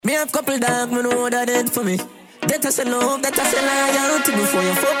have couple dog, me know that it for me. That I say love, that I say loyalty. Before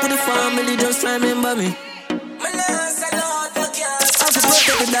you fuck with the family, just remember me. I should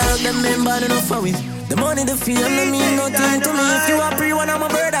protect the dog, them member enough for we. The money, the fame, no mean nothing to me. If you are free, one of my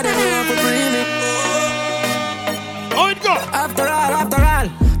brother, then you want to free me. How it go? After all,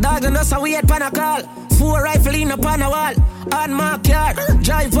 dog and us are we at Panacall. 4 rifle in upon a wall, on my car.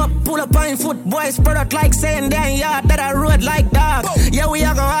 Drive up, pull up on foot, boys spread out like saying damn yard. That I road like dog. Yeah, we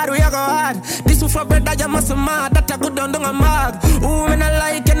are go hard. This is for brother, you must mad. That I go down a mag. Who me not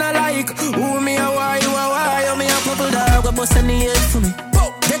like and I like. Who me a why, you a why. You me a purple dog, a bust any head for me.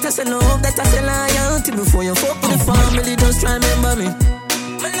 That I say love, that I say loyalty. Before you fuck with the family, just try remember me.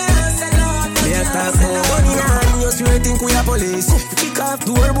 Me a talk about money and you straight think we a police. Kick off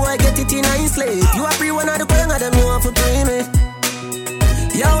door, boy, get it in a slave. You a free one of the coin of them, you want to pay me.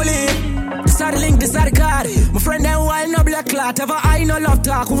 Yo, Lee, this are the link, this are the card. My friend them wild no black clot. Ever I no love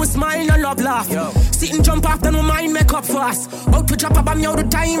talk, who smile no love laugh. Sit and jump after no mind make up fast. Out to drop a bomb, yo, the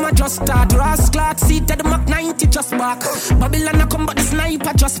time I just start. Ross Clark, seat at the Mach 90 just back. Babylon I come but the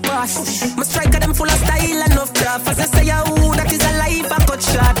sniper just pass. My striker them full of style and of craft. As I say, oh, that is a life I cut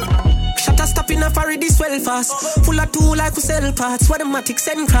shot. Shutter stop in a furry this well fast. Full of tool like we sell parts. What the matic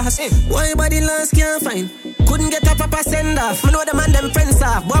send cross. Why body last can't find? Couldn't get a proper send off. Me know the man them friends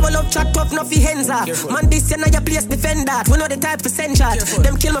off. Bubble up chat tough, no fi hands off. Man this and your place defend that. We know the type for send shot.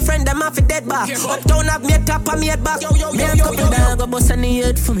 Them kill my friend, them off a dead back. Uptown have me a top and me a back. Me a couple dog, go bust any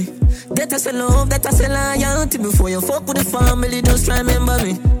head for me. That I say love, that I say loyalty. Before you fuck with the family, just try remember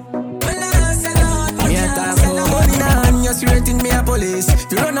me. Me a talk about money and you straight think me a police.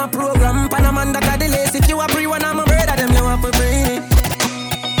 If you run a program, Panaman that a delay. If you a free one, I'm a brother, them you have to bring it.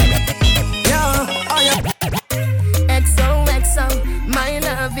 XOXO, my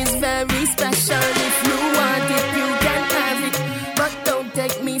love is very special. If you want it, you can have it. But don't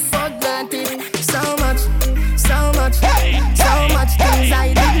take me for granted. So much things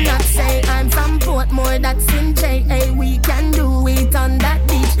I did not say. I'm from Portmore, that's in J.A. We can do it on that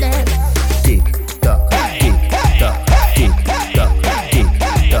beach there.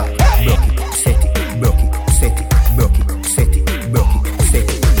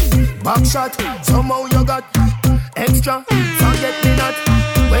 Back shot, somehow you got extra. Forget me not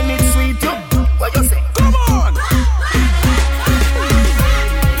when it's sweet. You, what you say? Come on.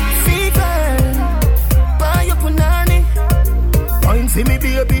 Fever, buy your punani. Wine for me,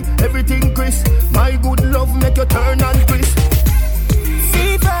 baby, everything crisp. My good love make you turn and crisp.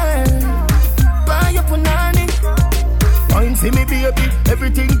 Fever, buy your punani. Wine for me, baby,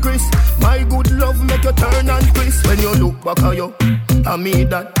 everything crisp. My good love make you turn and crisp. When you look back at you, I mean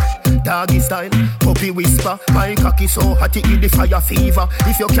that. Doggy style, puppy whisper. My cocky so hot it give the fire fever.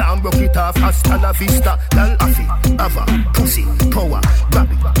 If you can't broke it off, hasta la vista. Lal afi, ava, pussy, power, grab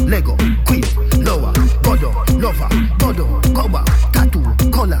it, Lego, quick, lower, godo, lover, godo, cover, tattoo,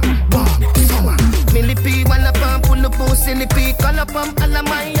 color, warm, summer. Millipede, wanna pump, pull up, silly pea, color pump, alla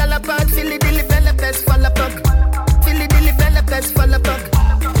my, alla bad, Philly dilly bella best, fall apart. Philly dilly bella best, fall apart.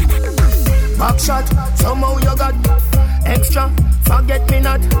 Back shot, somehow you got extra. Forget me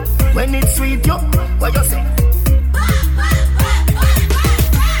not when it's sweet, yo. What you say?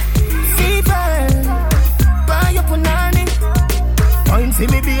 Fever, buy your punani. Wine for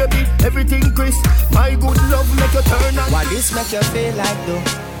me, baby, everything crisp. My good love make you turn on. Why this make you feel like though?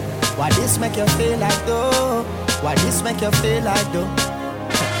 Why this make you feel like though? Why this make you feel like though?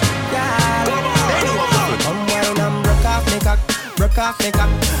 Yeah, come wine and broke off me cock, broke off me cock,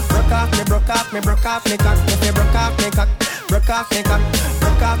 broke off me, broke off me, broke off me cock. If you broke off me cock. Broke off me cock,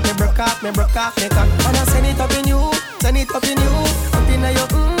 broke off me, broke off me, broke off me cock. Wanna send it up in you, send it up in you, up in your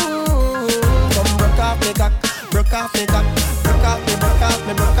Come broke off me cock, broke off me cock, broke off me, broke off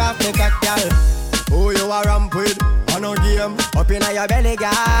me, broke off me cock, girl. Who you a ramp with? On a game, up in your belly,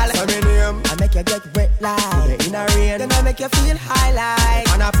 girl. Say me name. I make you get wet like in a rain. Then I make you feel high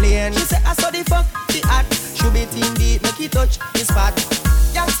like on a plane. She say I saw the fuck, the act. Should be team beat, make it touch the spot.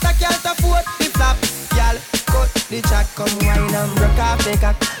 Youngster can't afford the flap, girl. Cut the chat, come wine and broke off me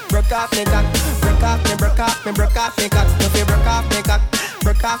cock, broke off me cock, broke off me, broke off me, broke off me cock. If you broke off me cock,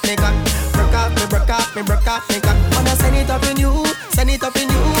 broke off me cock, broke off me, broke off me, broke off me cock. Wanna send it up in you, send it up in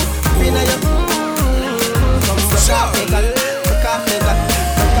you, up in your Come broke off me cock, broke off me cock,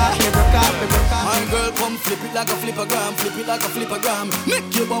 broke off me, broke off me, broke off me. My girl, come flip it like a flippergram, flip it like a flippergram.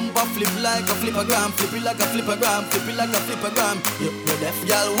 Make your bumper flip like a flippergram, flip it like a flippergram, flip it like a flippergram. You deaf,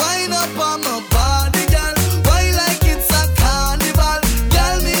 y'all wind up on my body, y'all. Why like it's a carnival?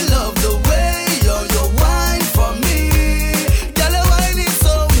 Girl, me love the way you wine for me. Girl, your wine is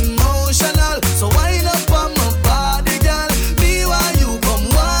so emotional. So wind up on my body, girl. Me while you come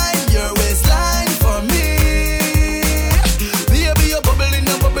wine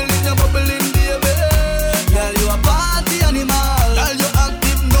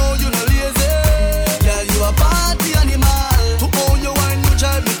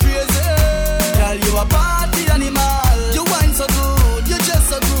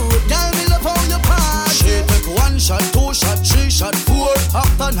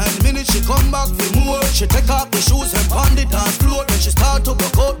She take off the shoes and pound the dance floor. Then she start to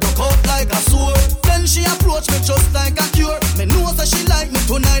broke out like a sword. Then she approach me just like a cure. Me know that she like me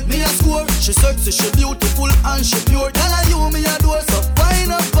tonight, me a score. She sexy, she beautiful and she pure. Tell her you me adore, so wind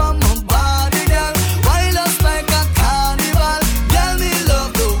up on my body, girl. Wind us like a carnival. Girl, me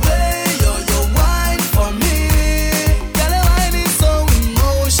love the way you wine for me. Girl, your wine is so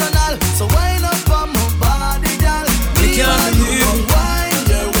emotional. So wind up on my body, girl. Me can't believe wine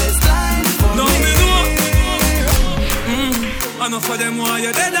your waistline for me. I know for them why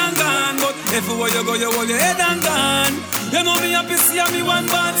you're dead and gone, but everywhere you go, you hold your head and gone. You know me happy see me one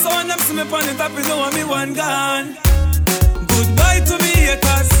band, so when them see me on the top, you know me one gone. Goodbye to me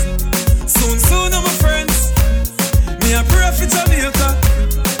haters, soon my friends. Me a pray for Jamaica,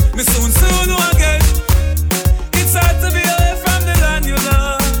 me soon again. It's hard to be away from the land you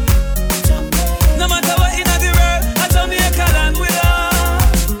love. No matter what in the world, a Jamaica land we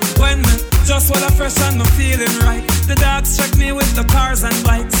love. When me just while I'm fresh and I'm feeling right, the dogs check me with the cars and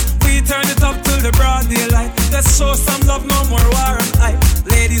bikes. We turn it up till the broad daylight. Let's show some love, no more war and hype.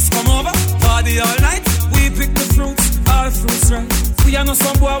 Ladies come over, party all night. We pick the fruits, all fruits right. We are no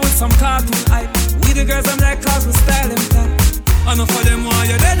some boy with some cartoon hype. We the girls I'm like cause we style them tight. I know for them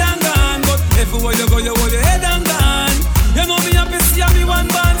why you're dead and gone, but everywhere you go you hold your head and gone. You know me happy see me one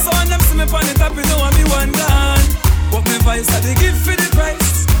band, so when them see me on the top you know me one gone. But me vice I they give for the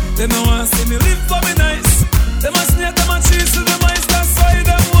price. They don't want to see me live for me nice. They must snake them and cheese to the mice. That's why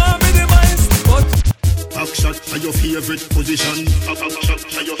them want me the mice. But back shot to your favorite position. Back shot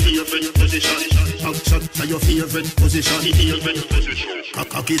to your favorite position. Back shot to your favorite position.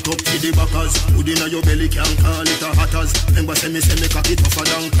 Cock it up to the backers. Good inna your belly can't call it a hatters. Remember say me cock it tougher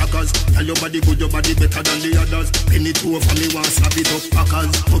than crackers. Tell your body good, your body better than the others. Penny two for me want slap it up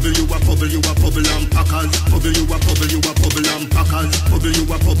packers. Bubble you a bubble and packers. Bubble you a bubble and packers. Bubble you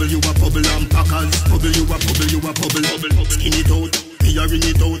a bubble and packers. Bubble you a bubble. Skin it out, me a ring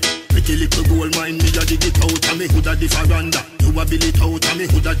it out. Pretty little gold mine, me a dig it out. And me hood a the faranda. You a bill it out, and me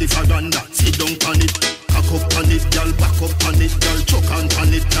hood a the faranda. Sit down on it, cock up on it, girl. Back up on it, girl. Choke on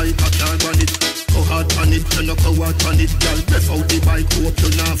it, like a car on it. Go hard on it, you no go out on it, girl. Breath out the bike, hope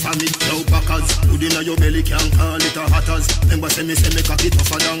you not from it. Now backers, good inna your belly can't call it a hatters. Remember say me cock it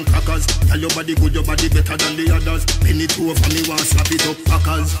tougher than crackers. Tell your body good, your body better than the others. Penny two for me want slap it up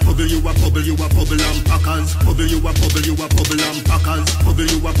packers. Bubble you a bubble and packers. Bubble you a bubble and packers.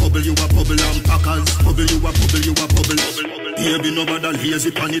 Bubble you a bubble and packers. Bubble you a bubble. Baby no bother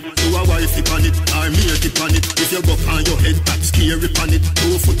lazy pan it. Do a wifey pan it, or me a tip on it. If you go on your head, tap scary pan it.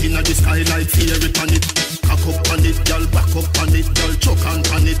 2 foot inna the sky like fairy pan it. Cock up on it, girl. Back up on it, girl. Choke on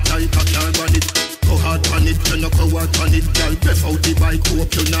it like a car on it. Go hard on it, you no go out on it, girl. Breath out the bike, hope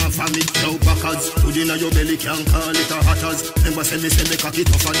you not from it. Now backers, good inna your belly can't call it a hatters. Remember say me cock it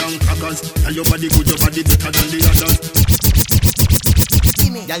tougher than crackers. Tell your body good, your body better than the others.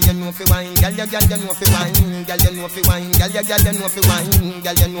 Girl, you know fi wine, girl, you know fi wine, girl, you know fi wine, girl, you know fi wine,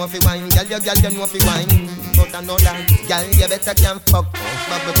 girl, you know fi wine, girl, you know fi wine. But I know that, girl, you better can fuck.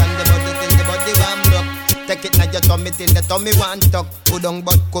 Bubble on the body till the body warm broke. Take it now your tummy till the tummy want tuck. Put on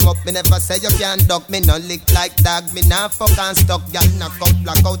butt come up, me never say you can't duck. Me no lick like dog, me nah fuck and stuck. Girl, knock out,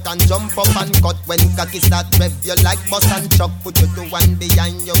 black out and jump up and cut. When cocky start rev, you like bus and chuck. Put you to one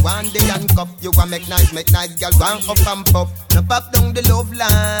behind you, one the handcuff. You want make nice, girl, one up and pop. No pop down the love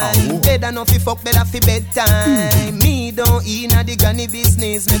line. Better no fi fuck, better fi bedtime. Me don't inna the granny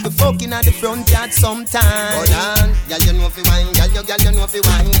business. Make the fuck inna the front yard sometime. Hold on, girl you know fi wine, girl you know fi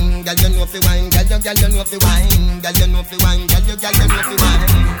wine, girl you know fi wine, girl you know fi wine, girl you know fi wine, girl you know fi wine.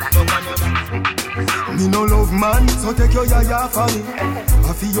 Me no love man, so take your yaya for me.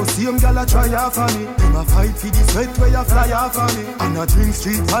 I feel your same girl a try for me. Them a fight for the sweat where you fly for me. And a drink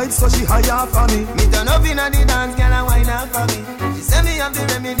street vibes so she higher for me. Me turn up inna the dance, girl a wine up for me. She say me have the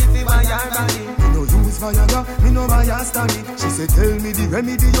remedy fi buy her body. Me no use Viagra, me no buy her stanny. She say tell me the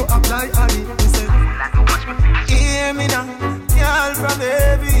remedy you apply on it. Me say hear me now, girl from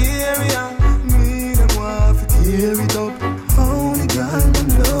baby, hear me now. Me them want to tear it up. Only girl them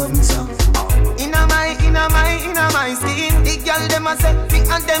love me so. Inna my skin. The girl them a say big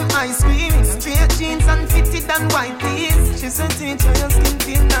and them ice cream. Straight jeans and fitted and white tees. She said teacher your skin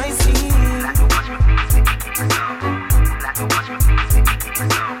feel nicely.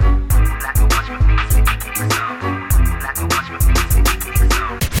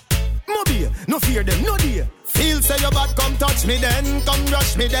 No fear them, no dear. Feel say your bad, come touch me then. Come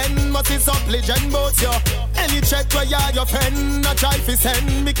rush me then. Must be up legend boats yo. Any check where you your friend, a try fi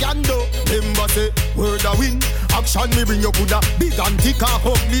send me can do. Remember say, word a win. Action me bring you coulda big and thick and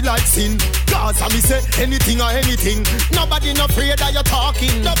ugly like sin. Cause I me say anything or anything. Nobody no afraid that you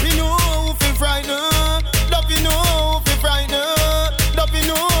talking. Don't be no fi frightened. Don't be no fi frightened. Don't be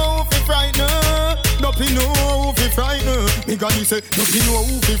no fi frightened. Don't be no fi frightened. Me granny say, don't be no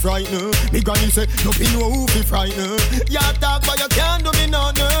fi frightened. Me granny say, don't be no fi frightened. You talk but you can't do me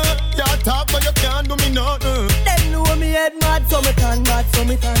nothing. You talk but you can't do me nothing. Them know me head mad, so me turn bad, so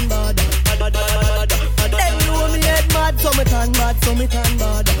me turn bad. Them know me head mad, so me turn bad, so me turn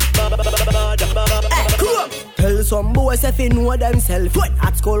bad. Hey, cool. Tell some boys if they know themselves. When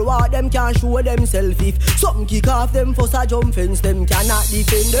at school war, them can't show themselves. If something kick off them, first a jump fence, them cannot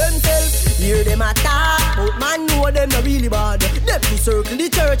defend themselves. Hear them attack, but man know them not really bad. Them to circle the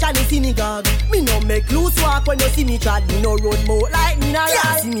church and the synagogue. Me no make loose walk when you see me trad. Me no road boat like me na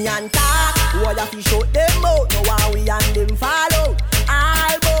ride. See me and talk, why you fi shut them out? No why we and them fall out.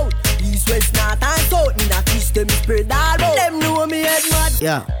 All bout east, west, north and south. Me na fish them spread all bout. Them know me head mad.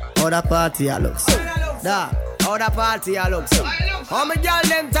 Yeah, how the party a look so. Da, how the party a look so. How me girl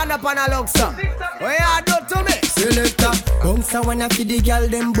them turn up and a look so. What you do to me? Selector, bounce a wanna feed the girl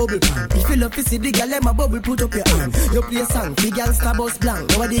them bubble pan. If you love to see the girl them a bubble, put up your hand. You play song, the girl star bus blank.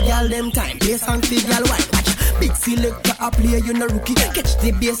 Now the girl them time, play song, the girl white. Big selector a play, you no rookie. Catch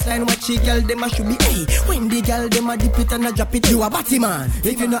the baseline, watch the girl them a should be. Hey, when the girl them a dip it and a drop it, you a batty man.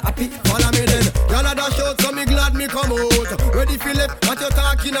 If you not happy, follow me then. Y'all a dash out, so me glad me come out. Ready for left, what you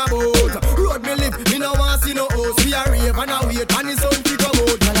talking about? Road me live, me no want see no house. We a rave and a wait, and the sun fi come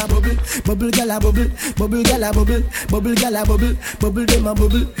out. Gala bubble, bubble gala bubble, bubble gala bubble, bubble gala bubble, bubble dem a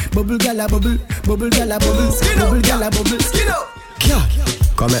bubble, bubble gala bubble, bubble gala bubble, bubble gala bubble. Skin up.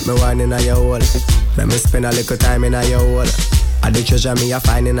 Come at me wine in a your hole. Let me spend a little time in a your hole. I the treasure me a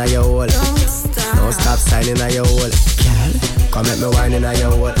find in a your hole. Don't stop signing a your hole. Come at me wine in a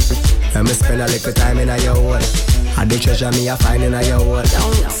your hole. Let me spend a little time in a your hole. I the treasure me a find in a your hole.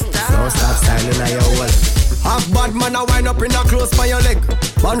 Don't stop signing a your hole. Half bad man a wind up in a close by your leg.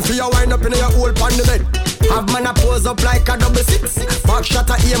 Man for you wind up in your hole on the bed. Have man a pose up like a double six. Back shot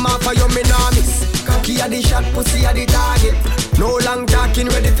a aim off for your me nah miss. Cocky a the shot, pussy a the target. No long talking,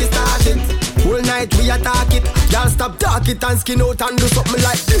 ready to start it. Whole night we attack it. Y'all stop talk it and skin out and do something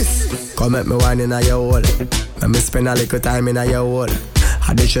like this. Come at me wine in a your hole. Let me spend a little time in a your hole.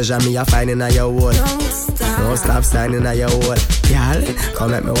 Had the treasure me a find in a your hole. Don't stop signing a your hole. Y'all,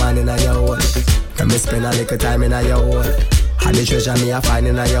 come at me wine in a your hole. Let me spend a little time in a your hole. Had the treasure me a find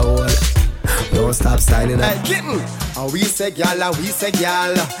in a your hole. Don't stop signing up. Hey, kitten. And we say gyal, and we say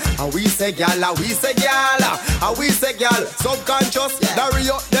gyal. And we say gyal, and we say gyal. And we say gyal. Subconscious,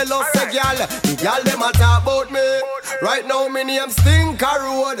 Dario, they love say gyal. The gyal them a talk about me. Right now me name Stinker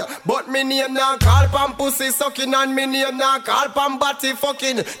Road, but me name now call pan pussy sucking, and me name now call pan body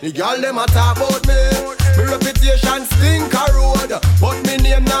fucking. The gyal them a talk about me. Me reputation Stinker Road, but me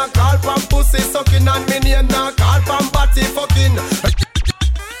name now call pan pussy sucking, and me name now call pan body fucking.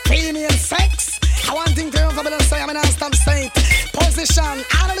 Premium sex. I want thing to come and say I'm an instant saint. Position.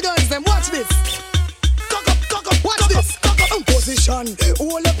 All of the girls them watch this. Cock up, watch this. Cock up, position.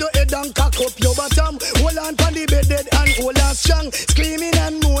 Hold up your head and cock up your bottom. Hold on on the bed dead and hold on strong. Screaming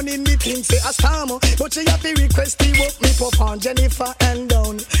and moaning me think say a storm. But she have to request to walk me pop on Jennifer and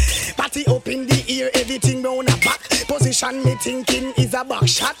down. Party up in the ear, everything round a back. Position me thinking is a back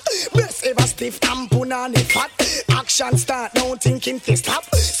shot. Best ever stiff tampon on the fat. Action start now thinking to stop.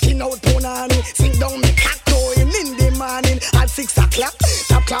 Skin out punani, sink down me cock. Going in the morning at 6 o'clock.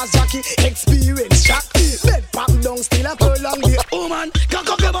 Top class jockey, experience shock. Bed pop down still a curl on the woman. Cock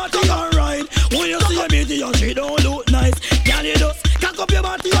up your body alright. When you see a beauty and she don't look nice. Can you just cock up your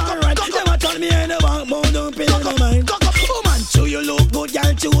body alright? Never tell me in the bank, but don't pay no mind. Cock up, woman, too you look good,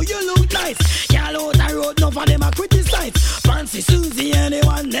 girl, too you look nice. Girl out the road, none of them a criticize. Fancy Susie,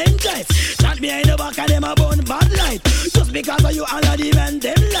 anyone them tight. Chat behind the back of them a bun bad light. Just because of you all of the men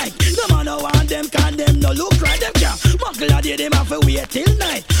them like. No man no want them, can them no look right. Them can't muckle a day, them have to wait till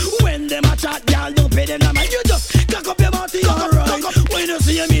night. When them a chat, girl, don't pay them no mind. You just cock up your body, alright. When you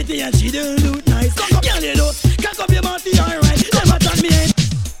see a meeting and she don't look nice. Girl, you just cock up your body, alright. Never chat me in.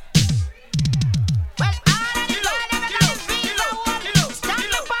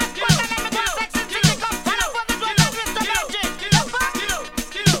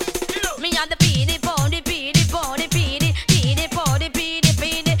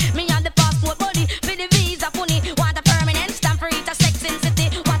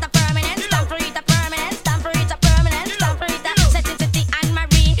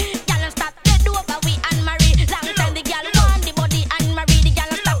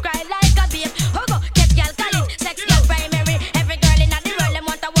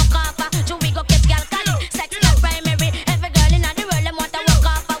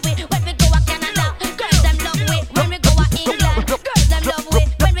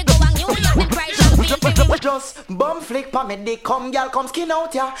 me dick. Come girl, come skin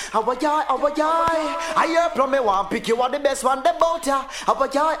out ya. How a joy, how a joy. I hear from me one pick you are the best one the bout ya. How a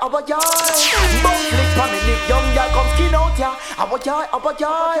joy, how a joy. Both flick from me dick, young girl, come skin out ya. How a joy, how a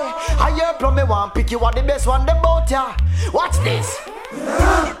joy. I hear from me one pick you are the best one the bout ya. Watch this.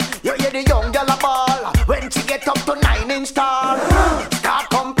 You hear the young girl a ball when she get up to 9-inch tall. Start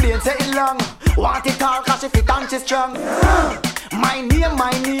complain, say it long. Want it all cause she fit and she strong. My name,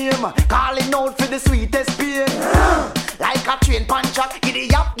 calling out for the sweetest pain. Like a train punch up, giddy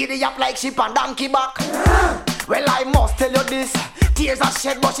up like sheep and donkey back. Well I must tell you this, tears are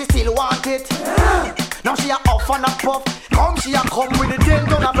shed but she still want it. Now she a off and a puff, come she a come with the 10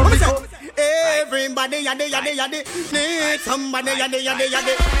 ton of the everybody yadi need somebody yadi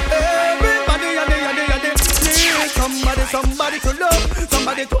everybody yadi need somebody to love,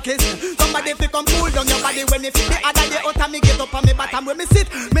 somebody to kiss, somebody to come cool down your body when you feel the other day out and me get up on me bottom where me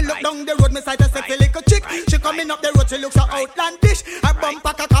sit. Me look down the road, me sight a sexy little chick. She coming up the road, she looks so outlandish. Her bump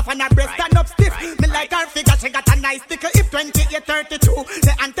pack a cough and her breast stand up stiff. Me like her figure, she got a nice tickle. If 28, 32,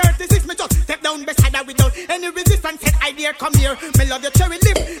 say and 36, me just step down beside her without any resistance. Said I dare come here, me love your cherry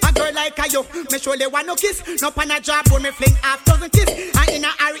lip. A girl like a you, me surely want no kiss. No pan a job when me fling half dozen kiss. And in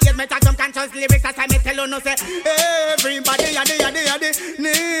a hurry, me talk some conscious lyrics as I me tell you no say. Everybody yadi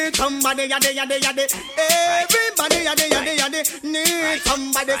need somebody yadi everybody yadi need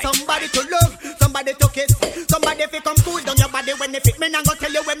somebody to love, somebody to kiss, somebody fi come cool down your body when they fit. Me nah go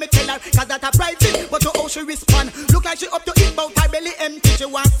tell you when me tell her, cause that a private. But to how she respond, look like she up to eat, bout her belly empty. She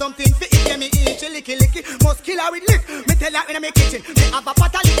want something fi eat, yeah me eat, she licky, must kill her with lick. Me tell her in my kitchen, me have a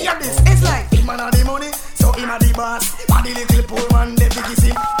pot of lick. Hear this, it's like big man have the money, so him a the boss. And the little poor man, they big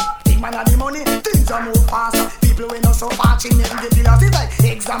him. Big man have the money, things are move fast. People we know so fast, she never get the last. It's like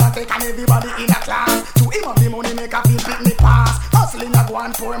exam and take and everybody in a class. To him have the money, make a feel fit me pass. Hustling a go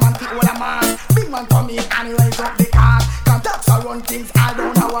and poor man fit all a mass. Big man come in and rise up the car. Contacts are run things I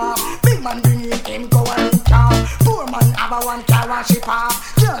don't know of. Big man bring in him go and in car. Poor man have a one car and she pass.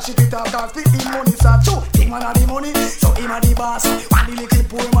 Yeah, she fit up cause fit him money so true. Big man have the money, so him a the boss. And the little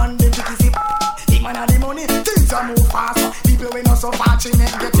poor man them to kiss him. Big man have the money, things are move fast. People we know so fast, she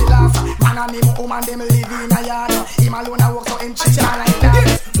never get the last. Man and him woman them live in a yard. Him alone a work so in cheap like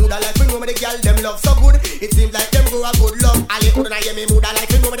that. Mood like me know me the girl them love so good. It seems like them go a good love. Alle couldn't hear me mood like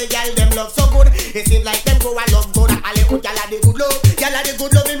me know me the girl them love so good. It seems like them go a love good. Alle could gyal a the good love. Gyal a the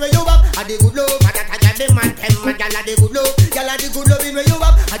good loving where you up. A the good love. A that a gyal them man them. A gyal a the good love. Gyal a the good loving where you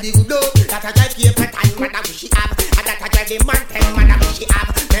up. A the good love. That a gyal keep a time man a wish she have. A that a gyal them man them man a wish she have.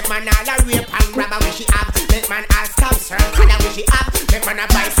 Make man all a rape and grab a wish she have. Make man all stab sir and a wish she have. Make man a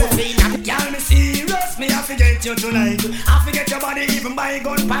buy pussy now. Gyal me serious, me a forget you tonight. I forget your body even by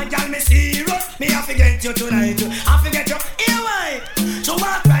gun pan. Gyal me serious, me a forget you tonight. I forget you, here why? So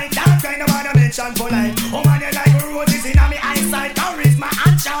walk right down, kind of wanna mention for life. Oh man, you like roses in my eyesight. Charisma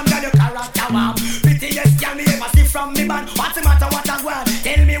and charm, got your character warm. Prettiest gyal me ever see from me band. What's the matter, what I want?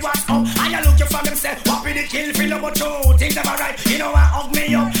 Tell me what's up. I look you from himself. What be the kill, feel about you? Things never right, you know I hug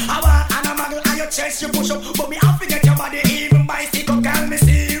me up. I want and a muggle and your chest you push up. But me I forget your body even by stick up. Gyal me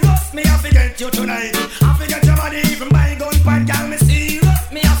serious, me I forget you tonight. I forget your body even by gun pan. Gyal me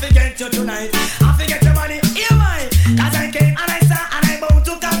serious, me I forget you tonight. I forget your body, here why? Cause I came and I saw and I bound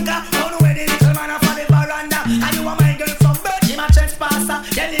to conquer. On where the little man off of the veranda. And you are my girl from birth, you my trespasser.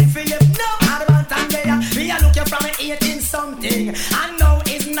 Yelling Philip, no, advance and there. Me I look you from 18 something. And now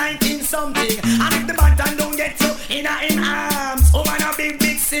it's 19 something. And if the button don't get you in arms, oh man a big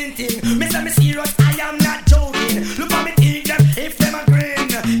sin thing. Mr. Me serious, I am not joking. Look at me eat them, if them a grin.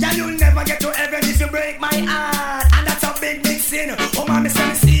 Yeah, you'll never get to heaven if you break my heart. And that's a big sin. Oh man, me say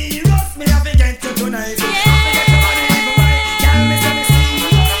me serious, me have to get you tonight. I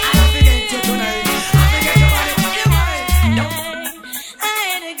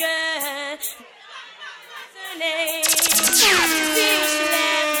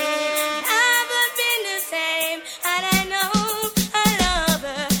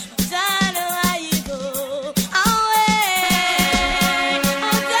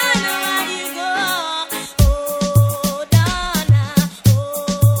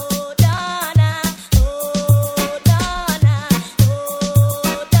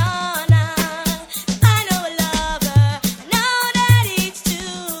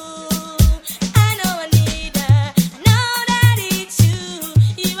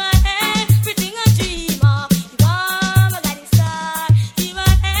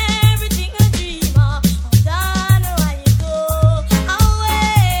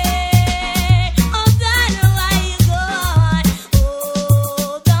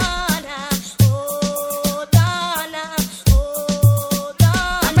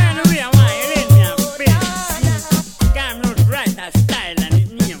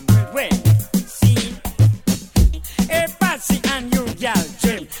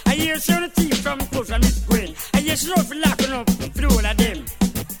she know for locking up for all of them.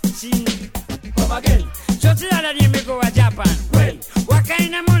 See, come again. Just the other day me go to Japan. Well, what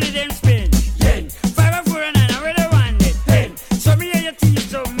kind of money them spend? Yen. 5 or 4 and 9, I really want it. Yen. So me and your teeth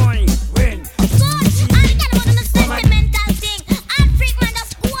some money. When?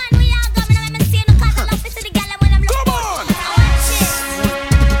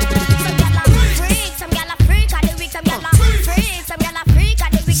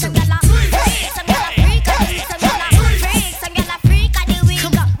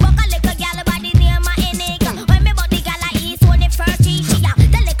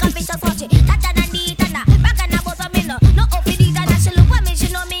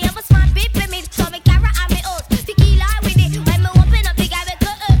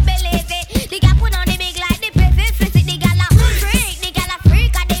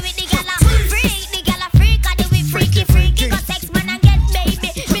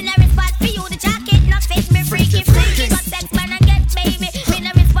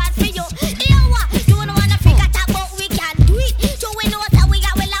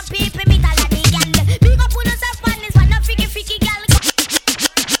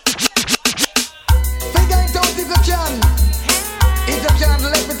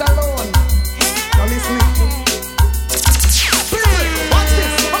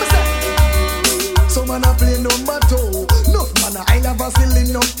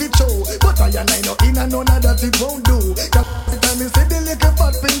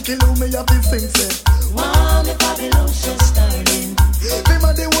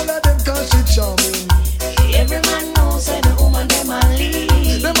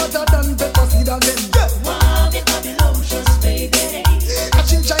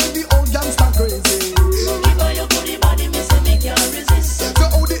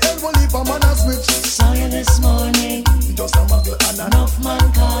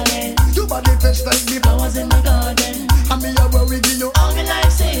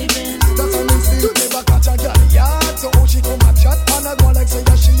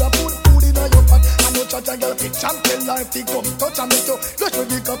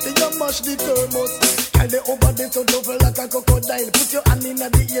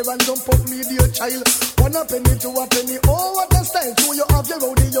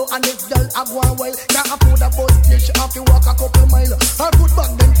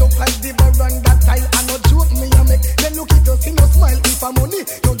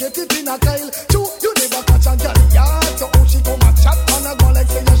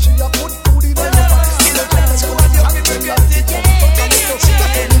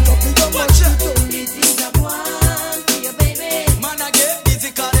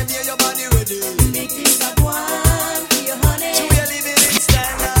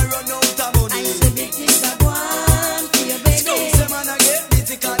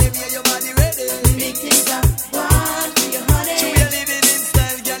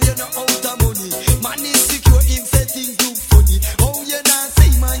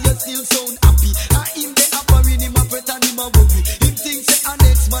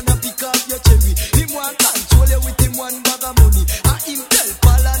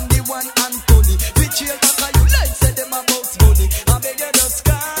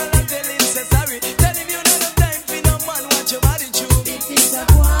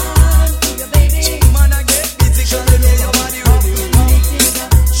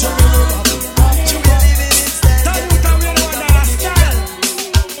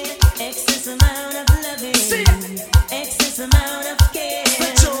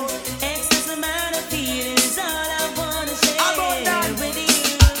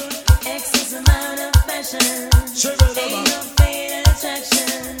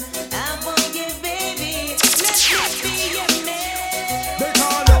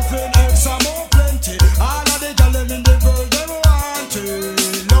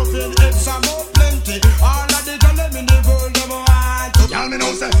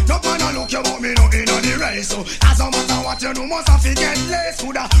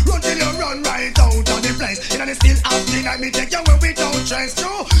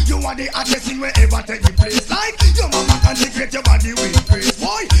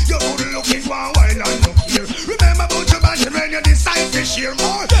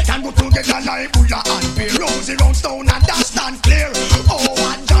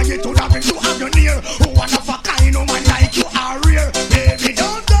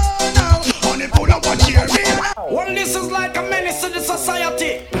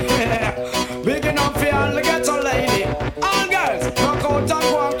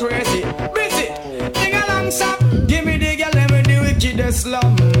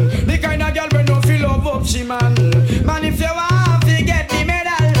 slum. The kind of girl when no feel love up she man. Man, if you want to get the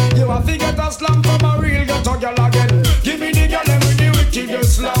medal, you have to get a slum from a real ghetto girl again. Give me the girl with the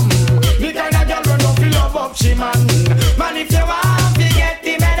wickedest slam. The kind of girl when you feel love up she man. Man, if you want to get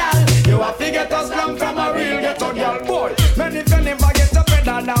the medal, you have to get a slam from a real ghetto girl boy. Man, if you never get a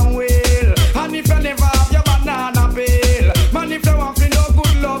pedal down wheel, and if you never have your banana peel, man, if you want to no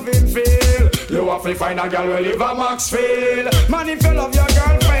good loving feel, you have to find a girl who live a Maxfield. Man, if you love your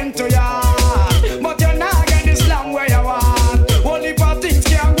girlfriend to ya, but you're not get the slam where you want. Only for things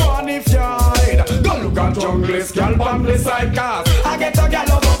can go on if you hide. Go look at junglist, girl on the side cars. I get a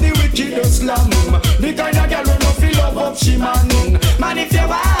girl out of the wickedest slam. The kind of girl who no feel love up she man. Man, if you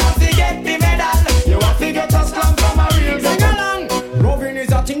want to get the medal, you have to get a slam from a real girl. Loving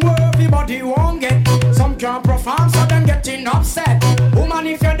is a thing where everybody won't get. Some can't perform, so them getting upset. Woman,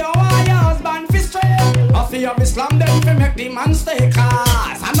 if you don't want your husband fi straight, I feel you slam them fi make the man stay.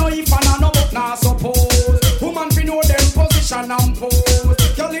 Cause I know if I know but not suppose. Woman fi know them position and pose.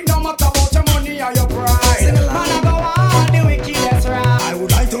 Girl, it don't matter about your money or your pride. Man, I go on the wickedest right. I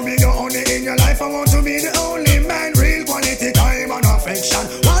would like to be the only in your life. I want to be the only man. Real quality time and affection.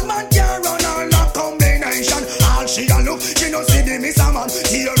 One man can run all that combination. All she a look, she no see the miss a man.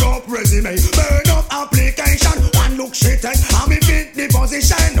 Tear up resume, burn up application. One look she take, and me fit the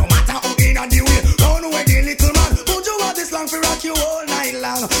position. No matter who in a the way, run away the little man. Put you out this long for rock you all night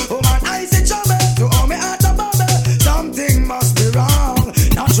long. Oh man, I say trouble to all me at the bubble. Something must be wrong.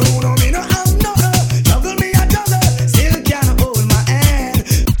 Not true, no me no have no. Juggle me a juggle, still can't hold my hand.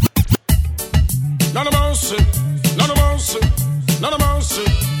 None of mercy, none of mercy, none of mercy.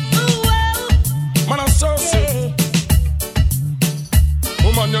 Man, I'm so sick.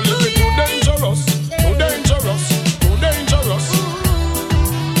 Woman, you're living too dangerous, too dangerous, too dangerous.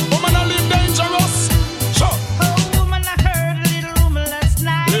 Woman, I live dangerous. Sure. Oh, woman, I heard a little rumor last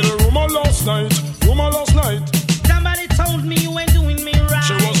night. Little rumor last night, rumor last night. Somebody told me you ain't doing me right.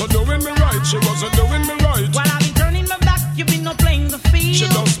 She wasn't doing me right, she wasn't doing me right. While I've been turning my back, you've been no playing the field. She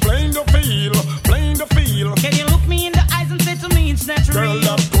just playing the field, playing the field. Can you look me in the eyes and say to me it's not Girl, real?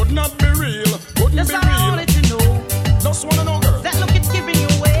 that could not be real, couldn't That's be all I real. wanted to know. Just wanna know, girl. That look it's giving you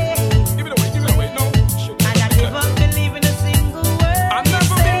away. Give it away, no. And I never believe in a single word. I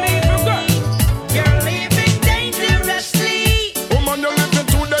never believe in that. You're living dangerously. Woman, you're living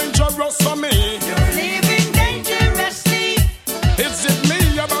too dangerous for me. You're living dangerously. Is it me,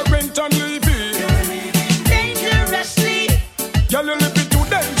 you're rent and Levy? You're living dangerously. Girl, you're living too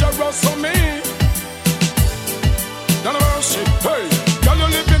dangerous for me. None of mercy, hey. Girl, you're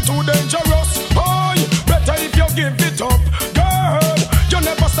living too dangerous. Oh, better if you give it up. Girl, you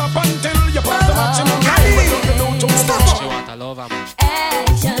never stop until you pass the maximum. She want a lover, man.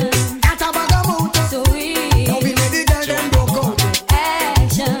 Action. At a bag of mood, So we. now we made the girl them broke out.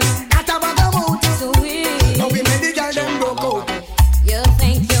 Action. At a bag of mood, So we. now we made the girl them broke out. You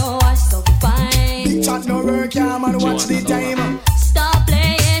think you are so fine. Big chat no work, yeah man, watch the time. Stop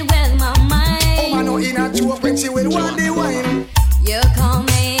playing with my mind. Oh man, no in a joke when she will want the wine. You call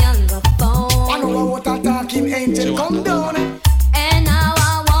me on the phone. I know what a talking angel come down. And now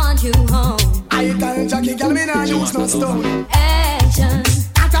I want you home. I tell Jackie, girl, me nah use no stone. Action.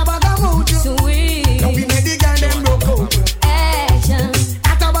 At a bag of mood, Sweet. now we made the girl them broke out. Action.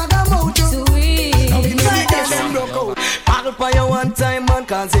 At a bag of mood, Sweet. now we made the girl them broke out. Paddle for you one time, man,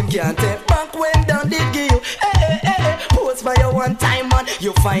 cause him can't take back when down the give you. Pose for you one time, man.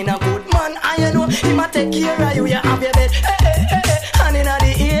 You find a good man, and you know him a take care of you. You have your bed, hand in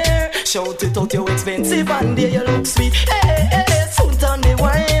the ear. Shout it out, you expensive, and there you look sweet. Soon turn the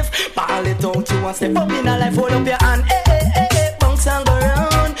wife. Ball it out, you want step up in a life, hold up your hand. Bounce and go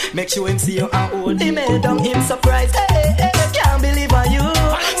round. Make sure him see you and hold him head down, him surprised. Can't believe on you.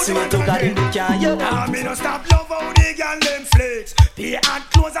 Swear to God, him do can't you. Me no stop love how the girl them flex. The hand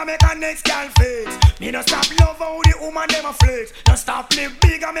close and make a next girl flex. Me no stop love how the woman them a flex. No stop live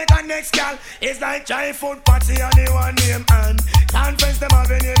big and make a next girl. It's like giant food party and the one name and conference them have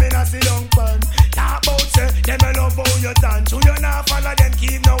a name in a sit down pan. Talk about say them a love how you dance. So you not follow them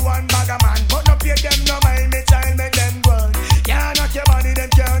keep no one bag a man. But no pay them no mind me child make them go on. Can't knock your body them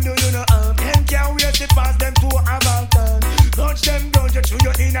can't do you no harm. Them can't waste it past them to have a turn. Touch them down you through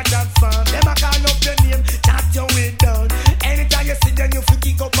you in a job farm. Them a call up your name chat your way down. Anytime you see them you feel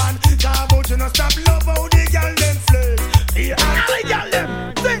kick up and talk about you no stop love how the girl them flex. The girl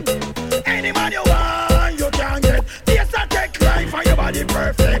them sing. Any man you want you can get. This a take life and your body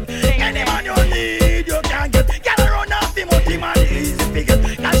perfect. Any man you need you can get. Girl run off the multi man easy to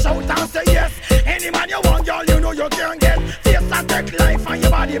get. Girl shout and say yes. Any man you want girl you know you can get. This a take life and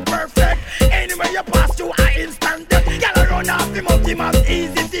your body perfect. Anywhere you pass to an instant death. Girl run off the multi man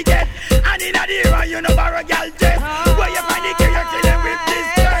easy to get. And in a era you know borrow girl dress. Where you find the key you kill them with this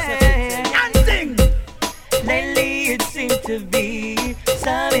dress. And sing.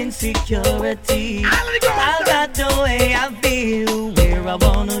 security. I got the way I feel, where I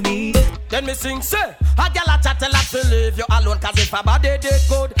wanna be. Then me sing, say, a gal a chat a lot to leave you alone, cause if a body did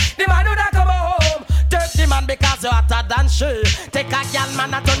good, the man would have come home. Take the man because you're hotter than she. Take a gal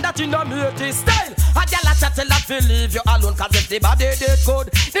man a turn that you know beauty style. A gal a chat a lot to leave you alone, cause if the body did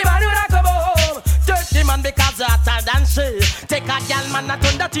good, the man would have come home. Take the man because you're hotter than she. Take a gal man a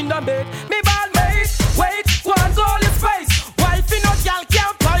turn that you know made. Me ball mate, wait, one goal is space. Wife in no gal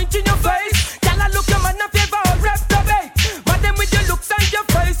can't point in your face. Gal a look your man a favor or reprobate. But them with your looks and your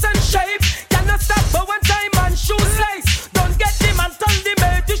face and shape. Cannot stop but one time and shoes lace. Don't get the man turn the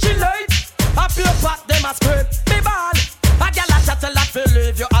mate till she late. Up your pot them a scrape. Me ball. A gal a chat a lot to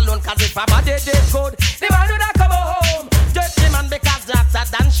leave you alone, cause if a body did good, the man would have come home. Take the man because hotter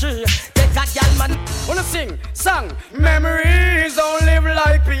than she. Take a gal man. Wanna sing, song. Memories don't live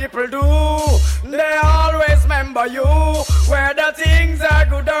like people do. They always remember you. Whether things are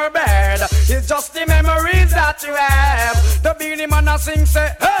good or bad, it's just the memories that you have. The beanie man a sing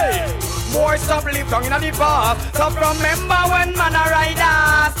say, hey, boy stop live down in the past. Stop remember when man a ride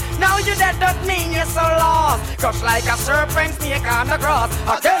us. Now you dead don't mean you're so lost. Crush like a serpent snake on the grass.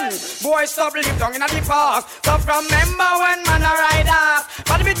 Again, boy stop live down in the past. Stop remember when man a ride us.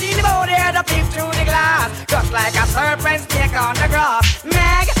 But between the body head up peep through the glass. Crush like a serpent snake on the grass.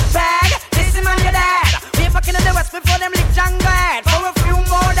 Meg, bag, listen man you're dead. We fucking in the west before them lick jungle head. For a few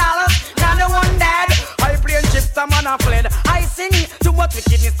more dollars, now the one dead. I play and chips, the man a fled. I sing too much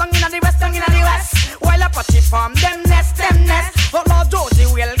wickedness, song in the west, song in the west. While a party farm, them nest. But Lord Josie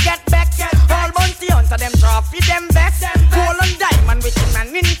will get back. All bounty hunter, them trophy, them best. Gold and diamond, wicked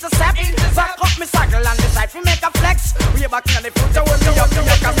man intercept. Back up me circle on the side, we make a flex. We back in the future, when we up.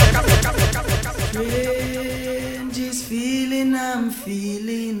 Strange feeling I'm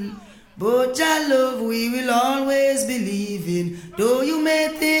feeling, but your love we will always believe in. Though you may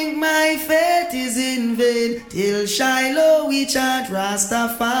think my faith is in vain, till Shiloh we chant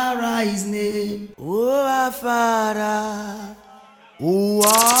Rastafari's name. Oh, our Father, who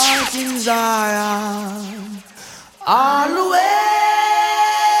art in Zion, always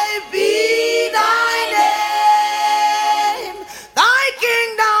be thy name. Thy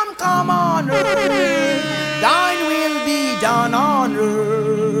kingdom come on earth, thine will be done on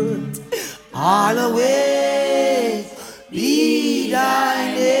earth. Always be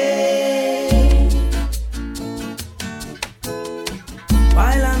thy name.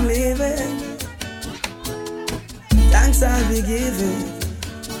 While I'm living, thanks I'll be giving.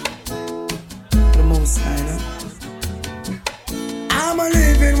 The most I know. I'm a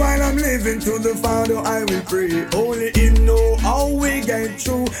living while I'm living, to the Father I will pray. Only Him know how we get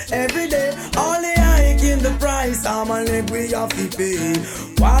through every day. Only I give the price, I'm a live we have to pay.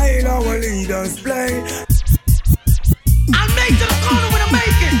 While our leaders play, I'll make to the corner when I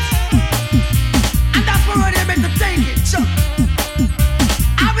make it, and that's where they're meant to take it. Sure.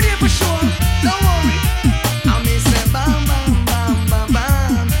 I'll be there for sure, don't worry. I'm say bam bam bam bam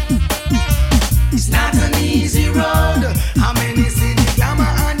bam. It's not an easy road. How many see the glamour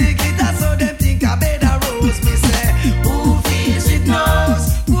and the glitter, so them think I better rose. Me say, who feels it knows.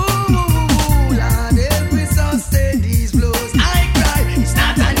 Woo, Lord help me sustain these blows. I cry, it's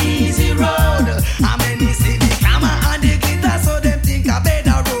not an easy road. How many see the glamour and the glitter, so them think I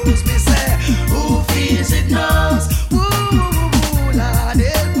better rose. Me say, who feels it knows. Woo, Lord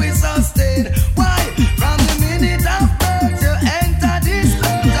help me sustain. Why? From the minute of birth you enter this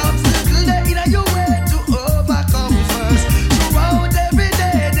world, obstacle they in your way to overcome first. Throughout every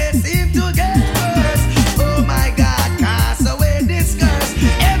day they seem to get worse. Oh my God, cast away this curse.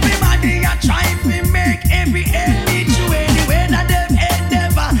 Everybody a try to make every end meet you anyway that them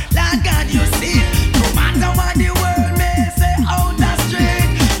endeavor. Lord God, you see, no matter what the world may say out the street,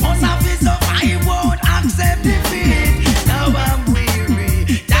 most of it so I won't accept defeat. Now I'm weary,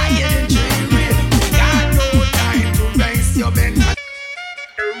 dying dreary. We got no time to raise your bed.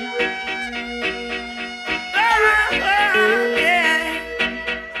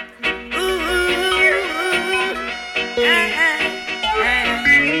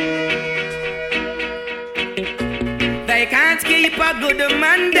 They can't keep a good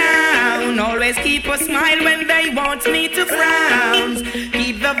man down. Always keep a smile when they want me to frown.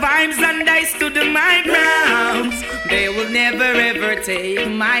 Keep the vibes and I stood my ground. They will never ever take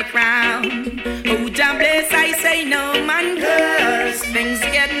my crown. Oh, Jah bless, I say no man curse. Things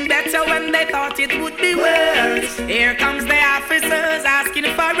getting better when they thought it would be worse. Here comes the officers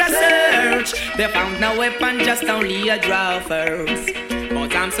asking for a search. They found no weapon, just only a draw first.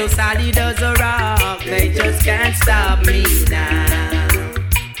 But I'm so solid as a rock, they just can't stop me now.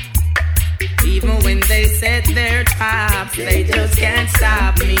 Even when they set their traps, they just can't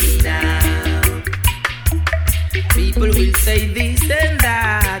stop me now. People will say this and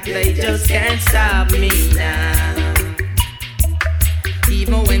that, they just can't stop me now.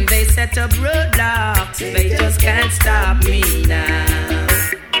 Even when they set up roadblocks, they just can't stop me now.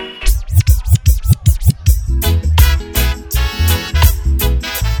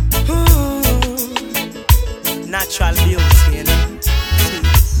 Natural beauty, you know.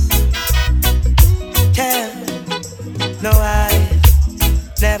 Yeah, no,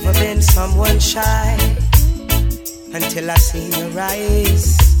 I've never been someone shy until I seen your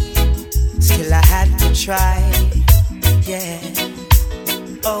eyes. Still I had to try, yeah.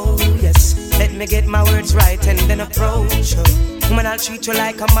 Oh yes, let me get my words right and then approach you. Woman, I'll treat you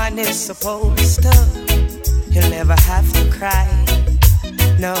like a man is supposed to. You'll never have to cry,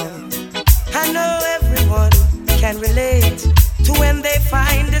 no. I know everyone can relate to when they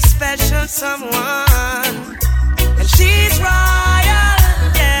find a special someone. And she's royal,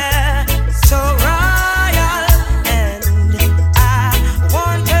 yeah, so royal. And I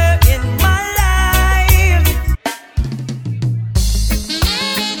want her in my life.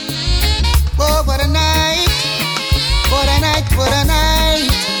 Oh, what a night, what a night, what a night.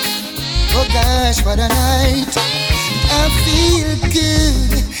 Oh gosh, what a night. I feel good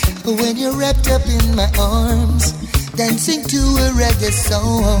when you're wrapped up in my arms, dancing to a reggae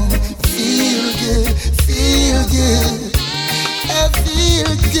song. Feel good, feel good. I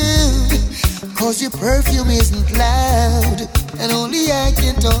feel good, cause your perfume isn't loud, and only I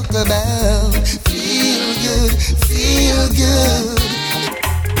can talk about. Feel good, feel good.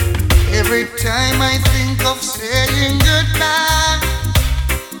 Every time I think of saying goodbye,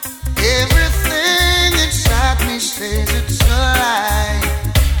 everything inside me says it's a lie.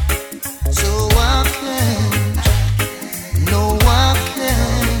 So I can't, no I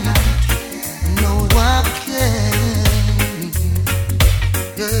can't, no I can't.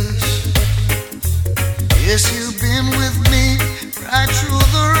 Yes, yes, you've been with me right through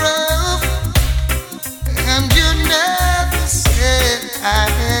the rough, and you never said I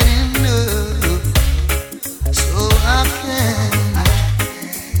had enough. So I can't,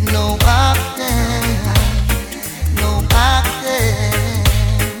 no I can't, no I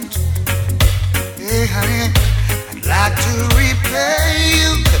can't. Hey honey, I'd like to repay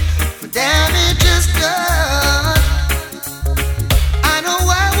you for damages done. I know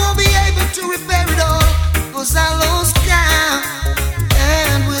I won't be able to repair it all, cause I lost count.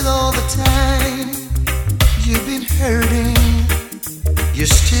 And with all the time you've been hurting, you're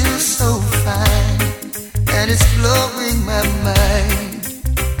still so fine, and it's blowing my mind.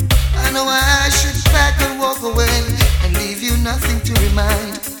 I know I should back and walk away and leave you nothing to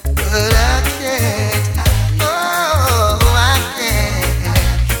remind, but I can't. Oh, I can't.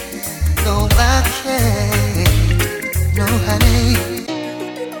 No, I can't. No, honey.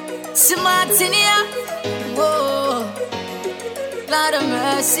 Martinia, whoa, Lord of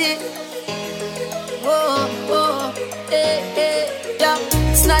mercy, whoa, whoa, yeah.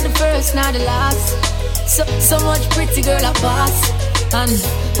 It's not the first, not the last. So much pretty girl I pass, and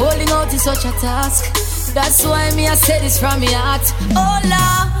holding out is such a task. That's why me I say this from my heart. Oh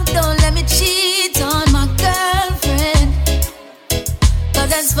Lord, don't let me cheat on my girlfriend,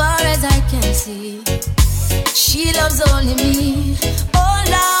 cause as far as I can see, she loves only me. Oh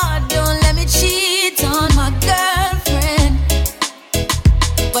Lord, don't let me cheat on my girlfriend,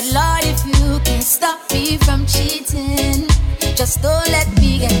 but Lord, if you can stop me from cheating, just don't let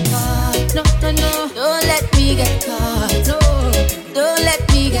me get caught. No, no, no, don't let me get caught. No, don't let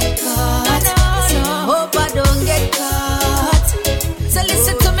me get caught. No, no, hope I don't get caught. So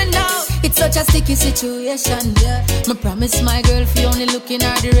listen to me now. It's such a sticky situation, yeah. Me promise my girl fi only look in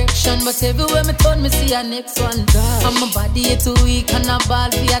her direction, but everywhere me turn me see her next one. And my body is too weak and I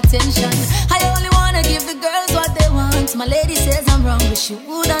ball for attention. I only wanna give the girls what they want. My lady says I'm wrong, but she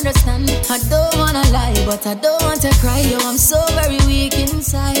would understand. I don't wanna lie, but I don't want to cry. Yo, I'm so very weak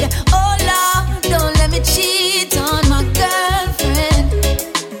inside. Oh Lord, don't let me cheat on my girlfriend,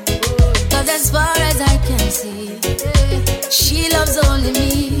 cause as far as I can see, she loves only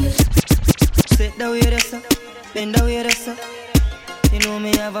me. Sit down with us up, bend down with us up. You know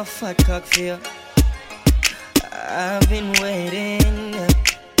me have a fat cock for you. I've been waiting, yeah.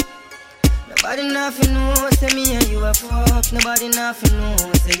 Nobody nothing know, say me and you a fuck. Nobody nothing know,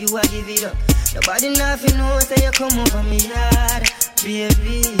 say you a give it up. Nobody nothing know, say you come over me yard.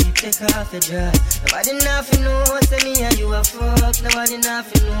 Baby, take off your dress. Nobody nothing know, say me and you a fuck. Nobody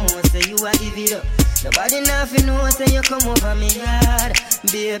nothing know, say you a give it up. Nobody nothing know, say you come over me yard.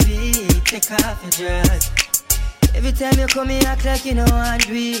 Baby, take off your dress. Every time you come here, act like you know want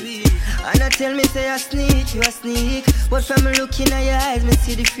do it. And I tell me say you a sneak. But from looking at your eyes, me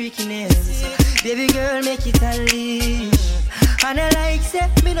see the freakiness. Baby girl, make it unleash. And I like say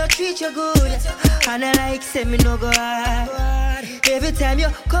me no treat you good. And I like say me no go hard. Every time you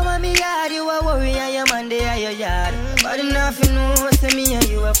come on me yard, you a worry and your man dey at your yard. Nobody nothing know, say me and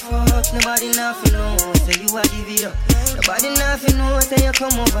you a fuck. Nobody nothing know, say you a give it up. Nobody nothing know, say you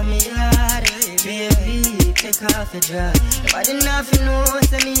come over me yard. Baby, take off your dress. Nobody nothing know,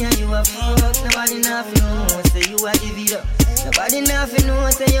 say me and you a fuck. Nobody nothing know, say you a give it up. Nobody nothing know,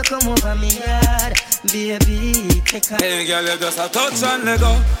 say you come over me yard. Baby, take off. Hey girl, you just a touch and let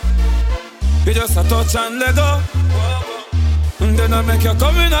go. You just a touch and let go. And then I make you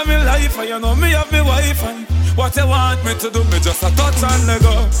come in on me life. And you know me have me wife. And what you want me to do, me just a touch and let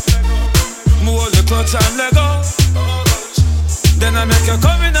go. Me hold you touch and let go. Then I make you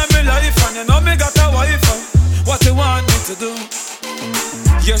come in on me life. And you know me got a wife. And what you want me to do.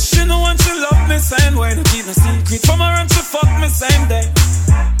 Yes, she know when she love me same way. No keep no secret from her and she fuck me same day.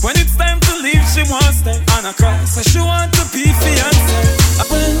 When it's time to leave, she won't stay. And I cry, so she want to be fiancé.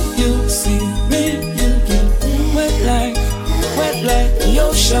 When you see me, you get wet like the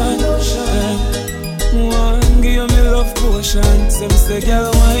ocean. One give me love potion. Say me say,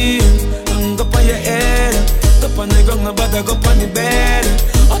 girl, wine. Hang up on your head. Go on the ground, no bother, go on the bed.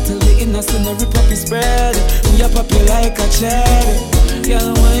 Until the innocent, no rip up his spread. We up you like a cherry.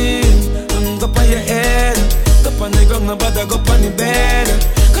 Girl, wine. Hang up on your head. Go on the ground, no bother, go on the bed.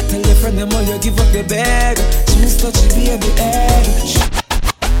 Go tell your friend them all you give up your bag. She must touch the baby head.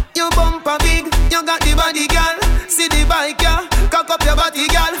 You bumper big, you got the body, girl. See the bike, yeah. Cock up your body,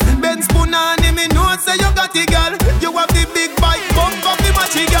 girl. Ben spoon on him, me know say you got it, girl. You have the big bike, bump up the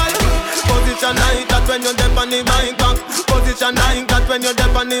matchy, girl. Position like that when you're deep on the bike back. Position like that when you're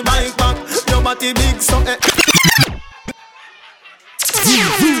deep on the bike back. Your body big, so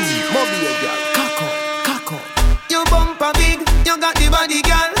Mobile, girl. Cock up. You bumper big, you got the body,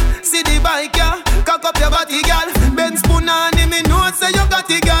 girl. See the bike, yeah. Cock up your body, girl. Ben spoon on him, me know say you got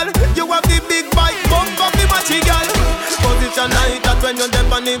it, girl. You have the big bike, bump up the matchy, girl. Position like that when you're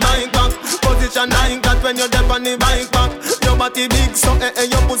deep on the bike back. Position like that when you're deep on the bike back. Your body big, so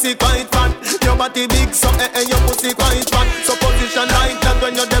your pussy quite fat. Your body big, so your pussy quite fat. So position like that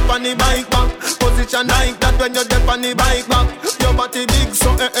when you're deep on the bike back. Position like that when you're deep on the bike back. Your body big, so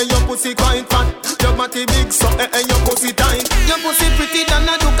your pussy quite fat. Your body big, so your pussy tight. Your pussy pretty than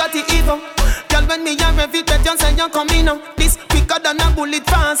a Ducati Evo. Girl, when me a rev it, you say you coming now. This quicker than a bullet,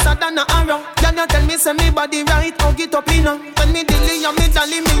 faster than a arrow. Girl, you tell me say me body right, hug it up in now. When me dilly and me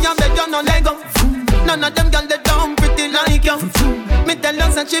jolly, me a beg you no Lego. None of them girl they down pretty like you. Me tell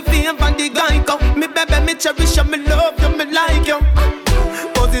you say she favor the guy go. Me baby, me cherish you, me love you, me like you.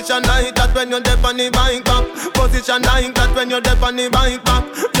 Position like that when you're deep on the bike back. Position like that when you're deep on the bike back.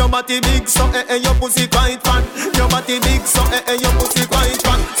 Your body big, so your pussy quite fat. Your body big, so your pussy quite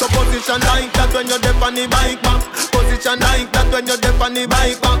fat. So position like that when you're deep on the bike back. Position like that when you're deep on the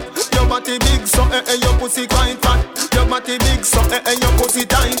bike back. Your body big, so your pussy quite fat. Your body big, so your pussy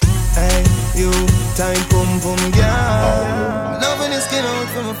tight. Hey, you tight pum pum girl. Loving the skin out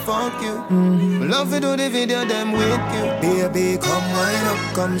from a fuck you. Love to do the video them with you. Baby, come wind up,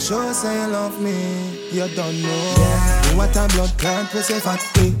 come show say you love me. You don't know what a blood clot pussy fat.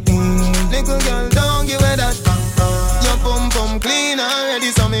 Little girl, don't give it that. Your pum pum clean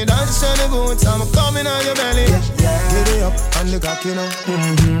already, so me dance to the boots. I'm coming on your belly. Get it up on the cock, you know.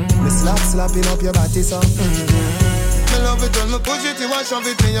 Me slapping up your body, so. Me love it when me push it, you a shove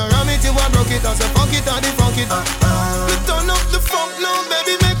it. Me you ram it, you a broke it. I say fuck it, and the fuck it. Me turn up the funk now,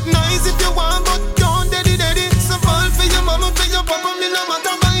 baby, make nice if you want, but don't daddy. So fall for your mama, for your papa, me no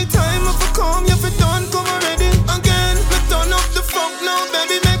matter my time. If you come, if you don't come already. Again, me turn up the funk now,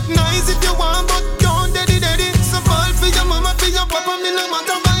 baby, make nice if you want, but don't daddy. So fall for your mama, for your papa, me no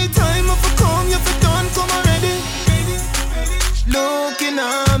matter my time. If you come, if you don't come already. Looking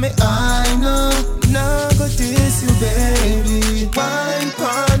at me, I know, now go diss you, baby. Wine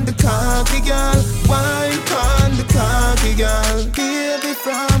pon the cocky girl, wine pon the cocky girl. Baby,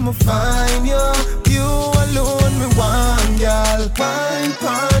 from a fine you alone me one girl. Wine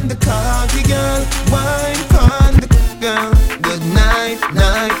pon the cocky girl, wine pon the girl. Good night,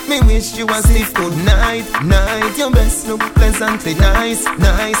 me wish you a sleep good night. Your best look pleasantly nice.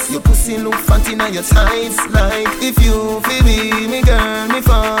 Your pussy look fat in your tights. Like if you feel me girl, me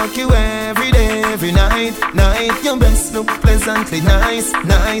fuck you every day, every night. Your best look pleasantly pleasantly nice,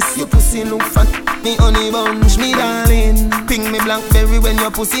 nice. Your pussy look fat, me honey bunch, me darling. Ping me blackberry when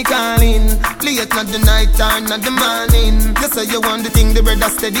your pussy calling. Late not the night or not the morning. You say you want the thing, the brother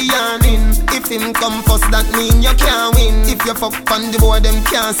steady yarning. If him come first, that mean you can't win. If you fuck on the boy, them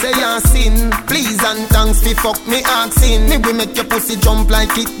can't say you sin. Please and thanks fi fuck me asking. Me we make your pussy jump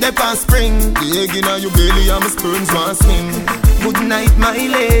like it the past spring. The egg inna your belly and my sperms want swim. Good night, my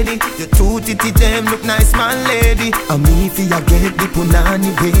lady. Your two titty them look nice, my lady. And me fi ya get the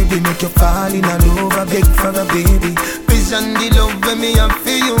punani, baby. Make you fall in love, I beg for a baby. Vision the love when me have for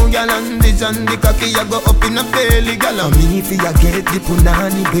you, gal. And vision the cocky ya go up in a belly, gal. And me fi ya get the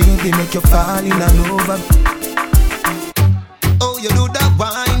punani, baby. Make you fall in love. Oh, you do that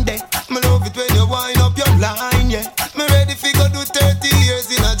wine, there. Me love it when you wind up your line, yeah. Me ready fi go do 30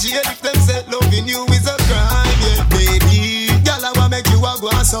 years in a jail if them say loving you is a crime, yeah, baby. Girl, I wanna make you a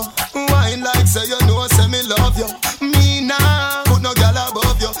guasso. Wine like say you know, say me love you. Me nah, put no girl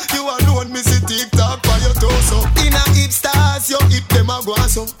above you. You alone, me see TikTok for your torso. In a hip stars, your hip them a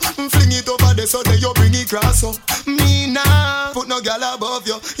guasso. Fling it over there so that you bring it cross up. Me nah, put no girl above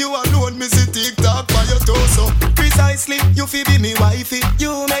you. You alone, me see TikTok for your torso. Precisely, you fi be me wifey.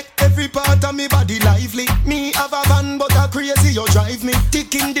 You make every part of me body lively. Me have a van, but a crazy you drive me.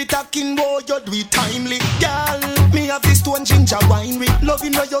 Ticking the tacking, boy, you do it timely. Girl, me have this stone ginger winery.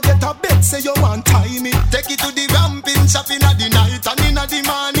 Loving when you get a bed, say you want tie me. Take it to the ramping shop in the night and in the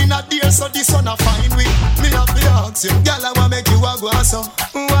morning a day, so this one a fine with. Me have to ask you, girl, I wanna make you a guasso.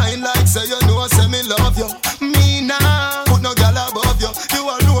 Wine like say you know, say me love you. Me nah, put no girl above you. You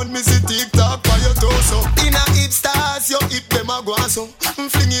alone, me see TikTok for your torso. In a hip stars, your hip them a guasso.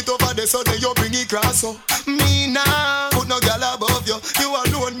 Fling it over there so that you bring it cross up. Me nah, put no girl above you. You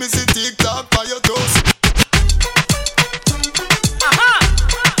alone, me see TikTok for your torso.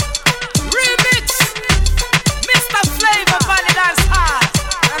 Remix, Mr. Flavor for the dance hall,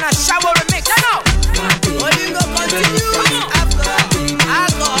 and a shower remix. You know, what you gonna continue?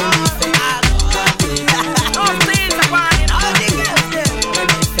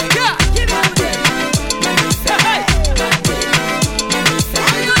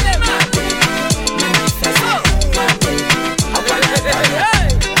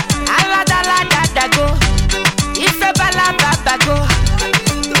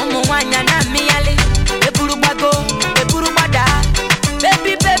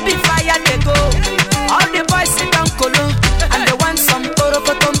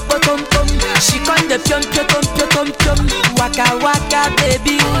 The pium pium pium pium waka waka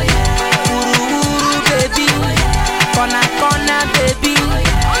baby, uru uru baby, corner corner baby.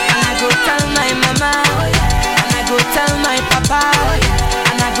 And I go tell my mama, and I go tell my papa,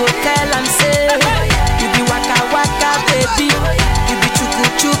 and I go tell am say, you be waka waka baby, you be chuku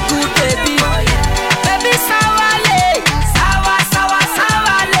chuku baby, baby sawale, sawa sawa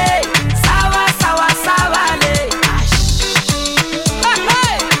sawale, sawa sawa sawale.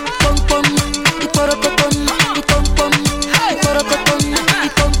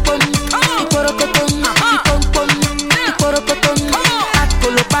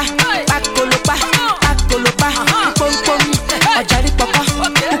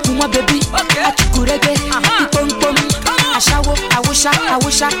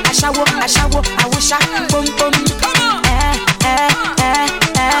 I wish I boom boom.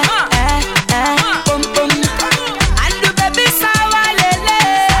 Boom boom. And the baby sawa lele.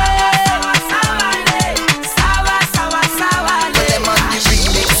 Sawa lele.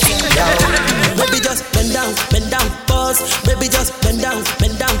 Baby just bend down, pause. Baby just bend down,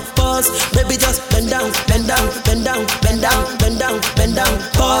 pause. Baby just bend down, pause. Baby just bend down,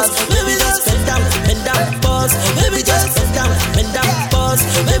 pause. Baby just bend down, pause. Baby just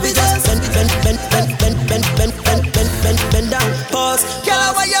bend down, pause.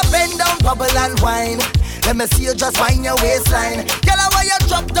 Girl, why you bend down, bubble and wine? Let me see you just wind your waistline. Girl, why you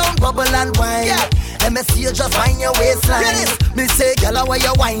drop down, bubble and wine? Yeah. Let me see you just wind your waistline. Me say, girl, why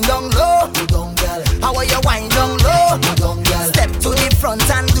you wind down low? You don't, girl. How are you wind down low? You don't, girl. Step to the front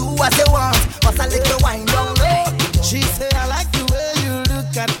and do what you want. Must I let you wind down low? She say, I like the way you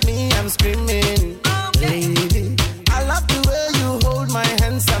look at me, I'm screaming. Baby, I love the way you hold my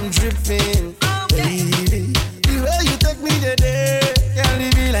hands, I'm dripping. Baby, the way you take me today, can't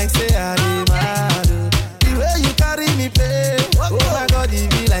leave me like say I did mad. The way you carry me play, oh my God, it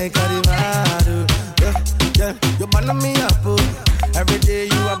be like I did mad. Yeah, you burn me up, oh. Every day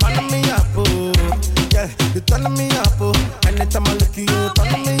you are burning me up, oh. Yeah, you turn me up, oh. Anytime I look at you, you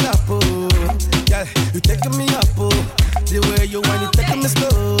turn me up, oh. Yeah, you taking me up, oh. The way you want, you taking me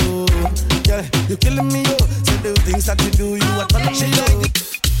slow. Yeah, you killing me, oh. So the things that you do, you are turning me like.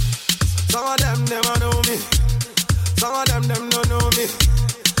 Some of them never know me. Some of them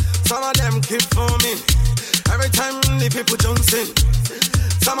Some of them keep for me. Every time the people jumps in.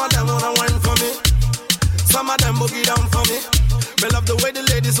 Some of them wanna wine for me. Some of them boogie down for me. Me love the way the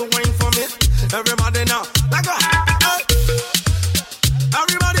ladies will wine for me. Everybody now